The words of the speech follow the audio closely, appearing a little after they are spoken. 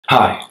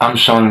Hi, I'm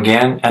Sean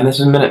Gann, and this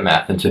is Minute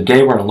Math, and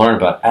today we're going to learn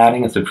about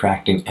adding and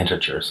subtracting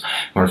integers.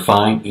 We're going to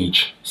find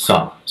each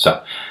sum.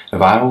 So,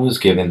 if I was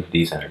given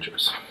these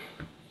integers,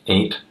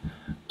 8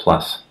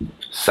 plus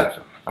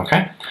 7,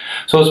 okay?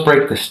 So let's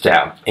break this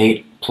down,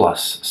 8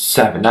 plus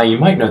 7. Now you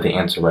might know the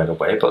answer right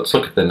away, but let's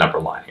look at the number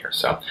line here.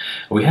 So,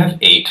 we have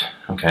 8,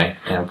 okay,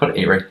 and I'll put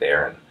 8 right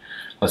there, and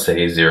let's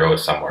say 0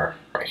 is somewhere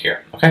right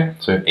here, okay?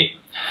 So we have 8.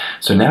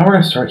 So now we're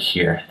going to start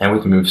here, and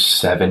we can move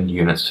 7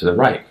 units to the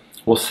right.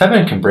 Well,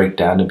 7 can break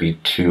down to be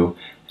 2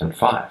 and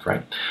 5,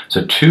 right?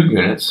 So 2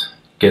 units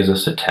gives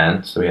us a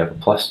 10, so we have a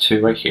plus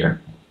 2 right here,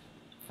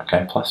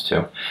 okay, plus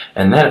 2.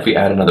 And then if we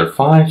add another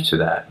 5 to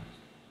that,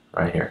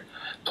 right here,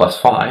 plus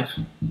 5,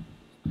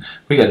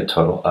 we get a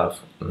total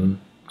of,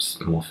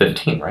 well,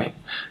 15, right?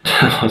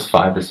 10 plus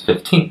 5 is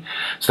 15.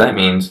 So that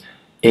means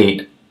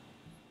 8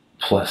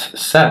 plus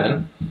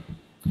 7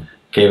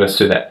 gave us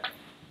to that,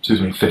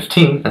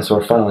 15, and so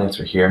our final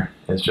answer here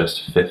is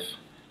just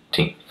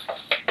 15.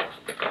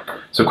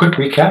 So quick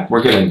recap,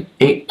 we're given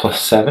 8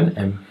 plus 7,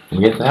 and we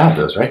get to add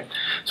those, right?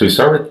 So we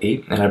start with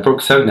 8, and I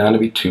broke 7 down to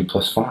be 2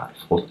 plus 5.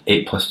 Well,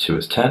 8 plus 2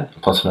 is 10,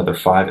 plus another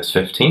 5 is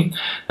 15,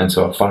 and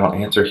so our final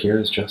answer here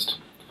is just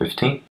 15.